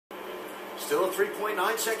Still a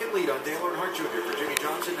 3.9-second lead on Dale Rinehart Jr. for Jimmy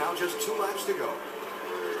Johnson. Now just 2 laps to go.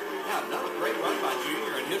 Yeah, another great run by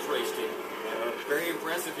Junior and his race team. Very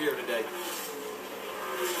impressive here today.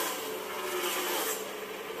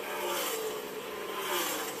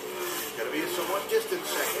 Going to be a somewhat distant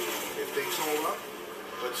second if things hold up,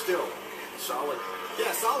 but still solid.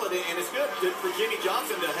 Yeah, solid, and it's good for Jimmy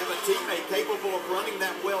Johnson to have a teammate capable of running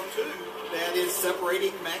that well too. That is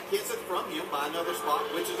separating Matt Kenseth from him by another spot,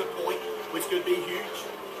 which is a point which could be huge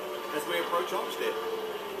as we approach Homestead.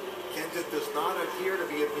 Kenseth does not appear to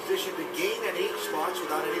be in position to gain any spots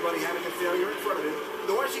without anybody having a failure in front of him,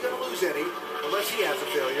 nor is he going to lose any unless he has a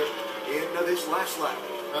failure in this last lap.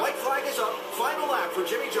 White flag is up. Final lap for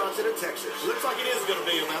Jimmy Johnson in Texas. Looks like it is going to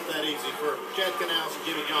be about that easy for Chad Canals and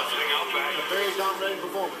Jimmy Johnson. A very dominating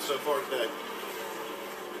performance so far today.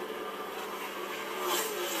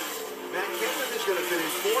 Matt Kenseth is going to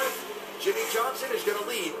finish 4th. Jimmy Johnson is going to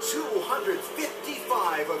lead 255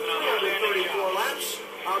 of 334 laps.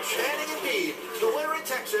 Outstanding indeed. The winner in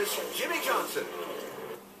Texas, Jimmy Johnson.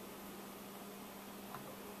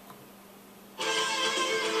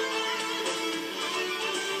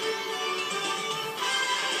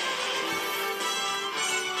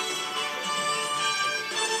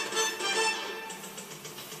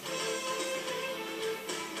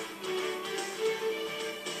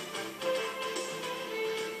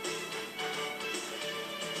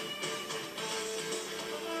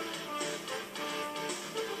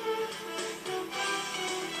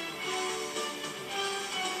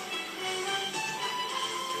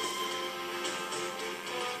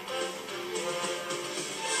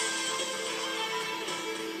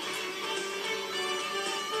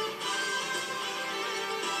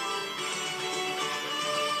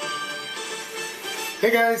 Hey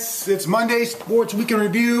guys, it's Monday Sports Weekend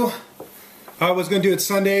Review. I was going to do it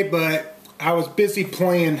Sunday, but I was busy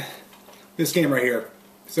playing this game right here,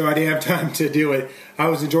 so I didn't have time to do it. I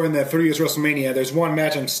was enjoying the 3 years WrestleMania. There's one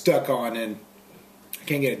match I'm stuck on, and I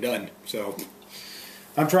can't get it done, so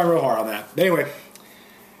I'm trying real hard on that. But anyway,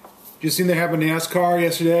 just seen that happen in NASCAR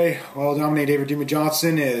yesterday. Well, dominated David Jimmy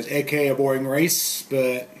Johnson is aka a boring race,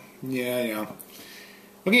 but yeah, you know,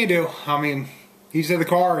 what can you do? I mean, he just had the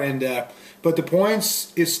car, and but the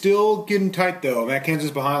points is still getting tight though. Matt Kenseth's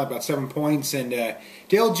behind about 7 points, and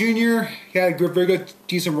Dale Jr. had a very good,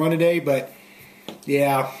 decent run today, but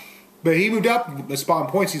yeah, but he moved up a spot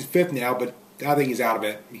in points. He's 5th now, but I think he's out of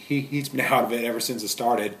it. He's been out of it ever since it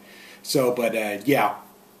started. So, but yeah,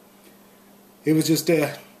 it was just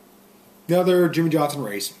another Jimmy Johnson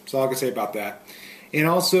race. That's all I can say about that. And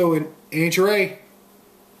also in NHRA,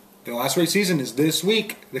 the last race season is this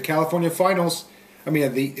week. The California Finals. I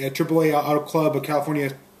mean, the AAA Auto Club of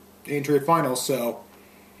California NHRA Finals. So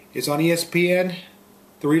it's on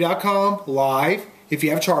ESPN3.com live if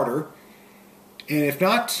you have charter, and if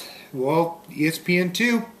not, well,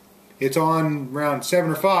 ESPN2. It's on around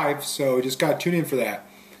 7 or 5. So just got to tune in for that,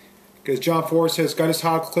 because John Forrest has got his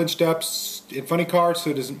house clinched up in funny cars.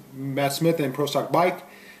 So does Matt Smith and Pro Stock Bike.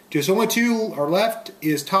 Just only 2 are left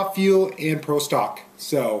is Top Fuel and Pro Stock.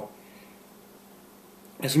 So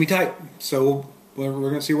it's gonna be tight. So we're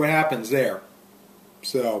going to see what happens there.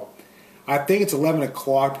 So I think it's 11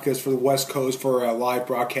 o'clock because for the West Coast for a live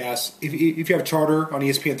broadcast, if you have charter on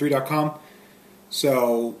ESPN3.com.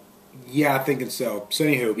 So yeah, I think it's so. So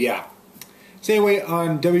anywho, yeah. So anyway,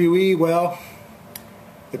 on WE, well,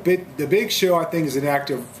 the big show I think is an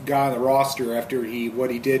active guy on the roster after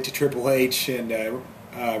what he did to Triple H and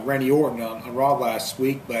Randy Orton on Raw last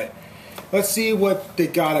week. But let's see what they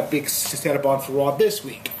got a big setup on for Raw this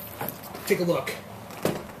week. Take a look.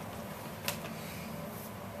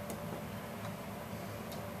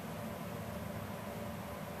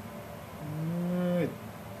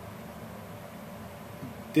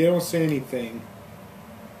 They don't say anything.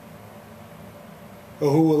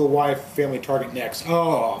 Oh, who will the wife family target next?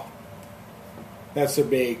 Oh, that's a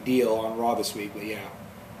big deal on Raw this week, but yeah.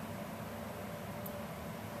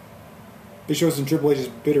 This shows in Triple H's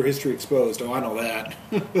bitter history exposed. Oh, I know that.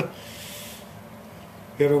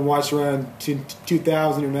 We haven't watched around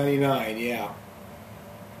 2000 or 99, yeah.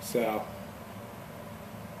 So,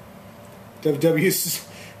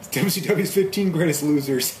 WCW's 15 greatest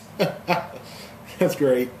losers. That's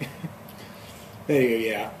great. There you go,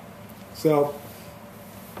 yeah. So,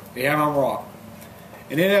 yeah, I'm on Raw.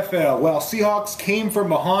 In NFL, well, Seahawks came from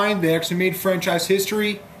behind. They actually made franchise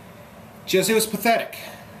history. Just, it was pathetic.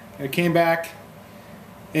 They came back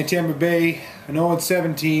in Tampa Bay. An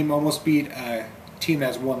 0-7 team almost beat a team that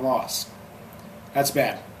has 1 loss. That's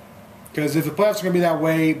bad. Because if the playoffs are going to be that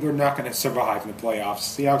way, we're not going to survive in the playoffs.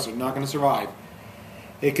 Seahawks are not going to survive.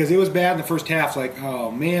 Because it was bad in the first half. It's like,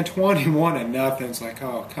 oh man, 21-0. It's like,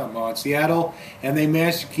 oh come on, Seattle, and they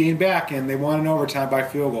managed to gain back, and they won in overtime by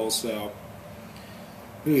field goals. So,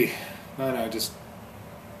 I don't know, just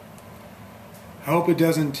hope it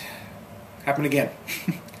doesn't happen again.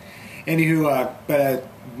 Anywho, but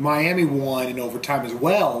Miami won in overtime as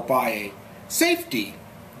well by a safety.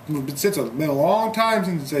 It's been a long time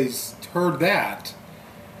since I heard that.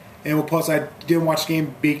 And plus, I didn't watch the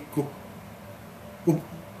game because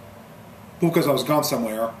I was gone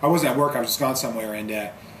somewhere. I wasn't at work, I was just gone somewhere, and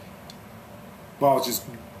I was just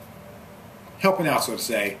helping out, so to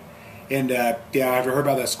say. And after I heard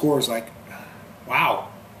about that score, I was like, wow,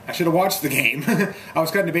 I should have watched the game. I was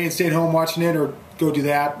kind of debating staying home watching it or go do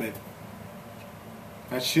that, but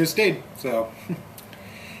I should have stayed. So,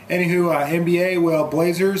 anywho, NBA, well,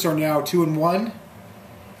 Blazers are now 2-1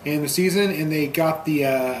 in the season, and they got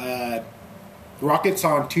the Rockets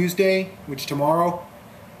on Tuesday, which is tomorrow.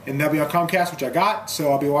 And that'll be on Comcast, which I got.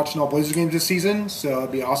 So I'll be watching all Blazers games this season. So it'll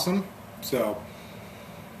be awesome. So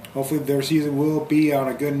hopefully their season will be on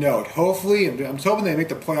a good note. Hopefully, I'm hoping they make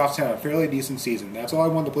the playoffs have a fairly decent season. That's all I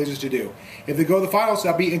want the Blazers to do. If they go to the finals,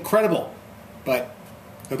 that'd be incredible. But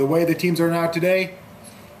the way the teams are now today,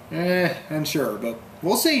 unsure. But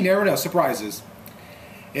we'll see. You never know. Surprises.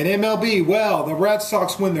 In MLB, well, the Red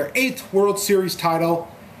Sox win their 8th World Series title,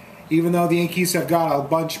 even though the Yankees have got a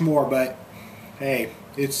bunch more. But hey,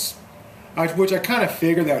 which I kind of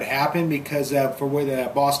figured that would happen because for where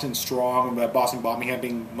the Boston's strong, but Boston bought me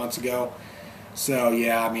having months ago. So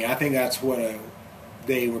yeah, I mean, I think that's what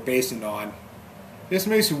they were basing on. This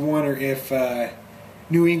makes me wonder if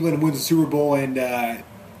New England wins the Super Bowl and the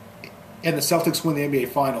Celtics win the NBA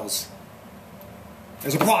Finals.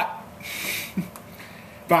 There's a plot.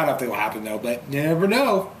 But I don't think it will happen though. But you never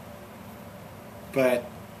know. But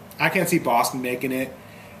I can't see Boston making it.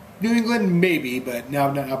 New England, maybe, but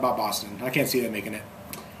no, not about Boston. I can't see them making it.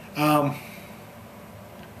 What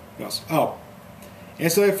else? Oh,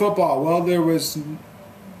 NCAA football. Well, there was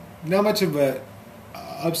not much of a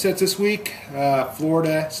upsets this week.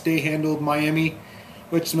 Florida State handled Miami,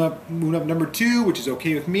 which moved up number 2, which is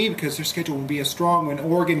okay with me because their schedule will be as strong when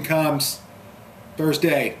Oregon comes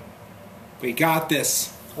Thursday. We got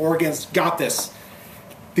this. Oregon's got this.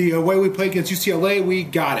 The way we played against UCLA, we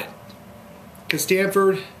got it. Because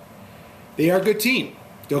Stanford, they are a good team.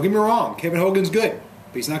 Don't get me wrong. Kevin Hogan's good,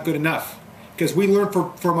 but he's not good enough. Because we learned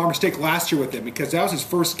from our mistake last year with him, because that was his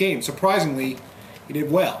first game. Surprisingly, he did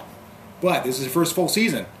well. But this is his first full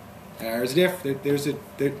season. There's a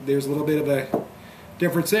little bit of a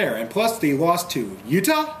difference there. And plus, they lost to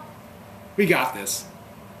Utah. We got this.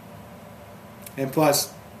 And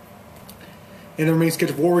plus, in the remaining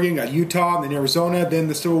schedule of Oregon, got Utah, and then Arizona, then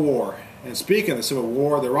the Civil War. And speaking of the Civil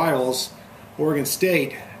War, the rivals, Oregon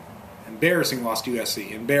State, embarrassing lost to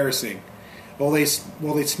USC. Embarrassing. Well, they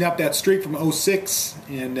snapped that streak from 06,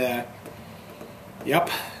 and yep,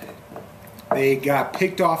 they got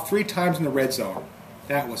picked off 3 times in the red zone.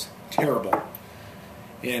 That was terrible.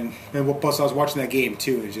 And plus, I was watching that game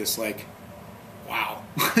too. It's just like, wow.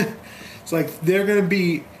 It's like they're gonna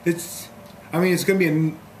be. It's gonna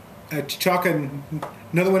be a chalk and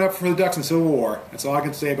another one up for the Ducks in Civil War. That's all I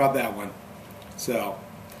can say about that one. So,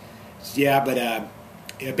 yeah, but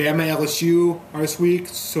Bama, LSU are this week.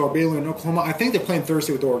 So are Baylor and Oklahoma. I think they're playing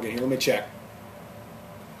Thursday with Oregon. Here, let me check.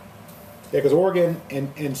 Yeah, because Oregon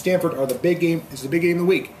and Stanford are the big game. This is the big game of the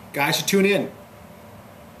week. Guys should tune in.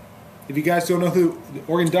 If you guys don't know who the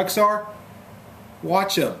Oregon Ducks are,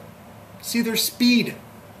 watch them. See their speed.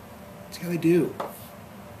 That's how they do.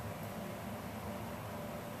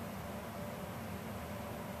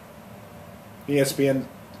 ESPN,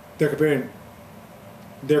 they're comparing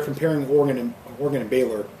Oregon and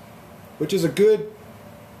Baylor, which is a good,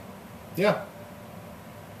 yeah.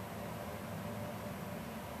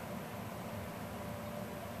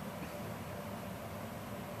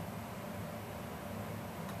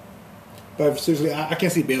 But seriously, I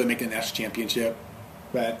can't see Baylor making the national championship,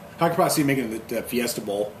 but I could probably see making the Fiesta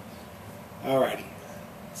Bowl. Alrighty,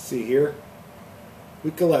 let's see here,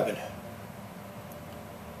 week 11.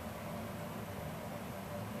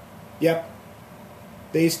 Yep.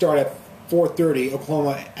 They start at 4:30.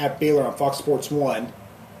 Oklahoma at Baylor on Fox Sports 1.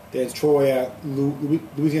 Then it's Troy at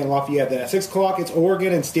Louisiana Lafayette. Then at 6 o'clock, it's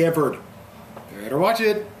Oregon and Stanford. Better watch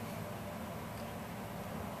it.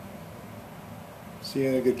 See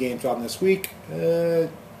a good game from this week.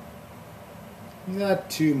 Not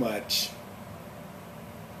too much.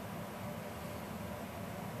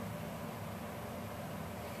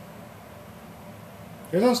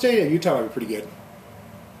 Arizona State at Utah might be pretty good.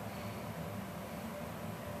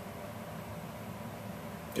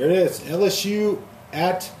 There it is. LSU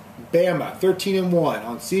at Bama, 13-1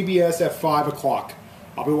 on CBS at 5 o'clock.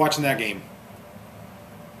 I'll be watching that game.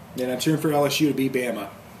 Then I'm cheering for LSU to beat Bama.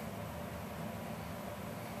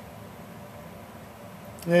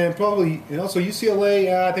 And also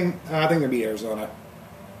UCLA. I think they'll beat Arizona.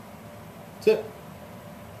 That's it.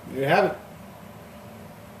 There you have it.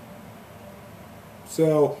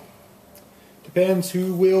 So depends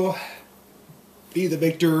who will be the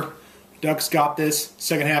victor. Ducks got this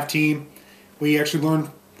second half team. We actually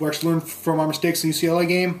learned from our mistakes in the UCLA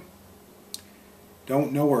game.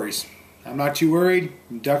 No worries. I'm not too worried.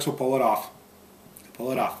 The Ducks will pull it off.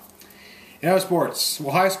 In other sports,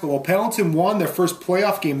 well, high school. Well, Pendleton won their first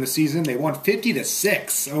playoff game of the season. They won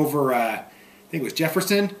 50-6 over, I think it was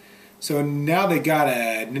Jefferson. So now they got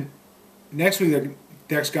next week the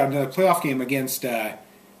Ducks got another playoff game against, I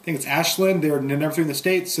think it's Ashland. They're number 3 in the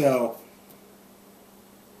state. So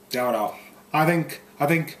I don't know. I think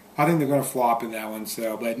they're going to flop in that one.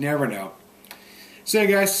 So, but never know. So,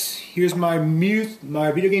 guys, here's my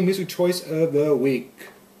video game music choice of the week.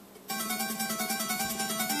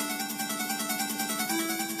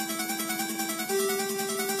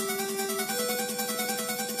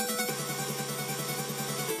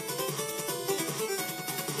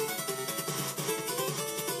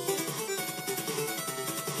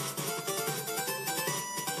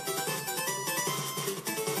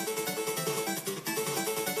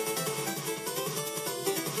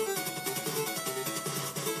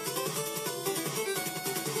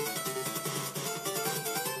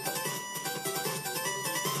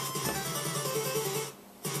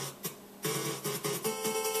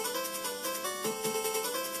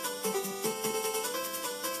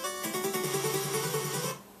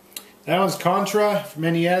 That one's Contra from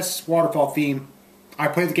NES, waterfall theme. I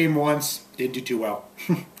played the game once, didn't do too well.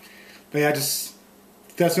 But yeah, that's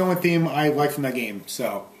the only theme I like from that game.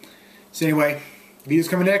 So anyway, video's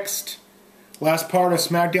coming next. Last part of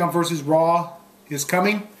SmackDown vs. Raw is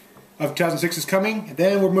coming, of 2006 is coming. And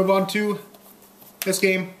then we'll move on to this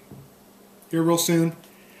game here real soon.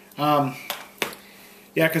 Yeah,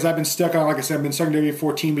 because I've been stuck on, like I said, I've been stuck in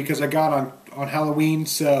WWE14 because I got on Halloween.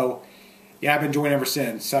 So yeah, I've been enjoying it ever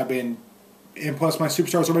since. And plus my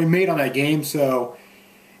superstar's already made on that game, so,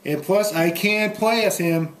 and plus I can play as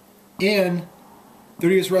him in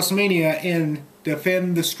 30th WrestleMania in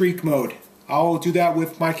Defend the Streak mode. I'll do that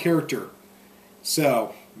with my character.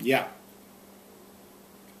 So, yeah.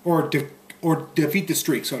 Or defeat the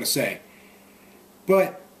streak, so to say.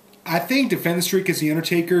 But I think Defend the Streak is the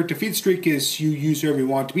Undertaker. Defeat the Streak is you use whoever you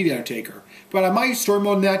want to be the Undertaker. But I might use story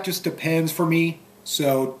mode, and that just depends for me.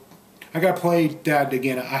 So I gotta play that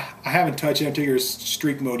again. I haven't touched Undertaker's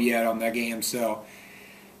streak mode yet on that game, so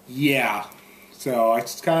yeah. So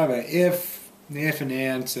it's kind of a if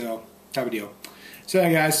and so type of deal. So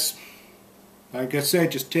yeah, guys, like I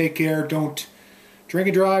said, just take care. Don't drink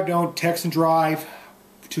and drive. Don't text and drive.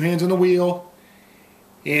 2 hands on the wheel.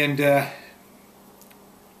 And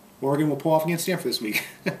Oregon will pull off against Stanford this week.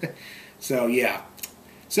 So yeah.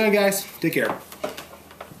 So guys, take care.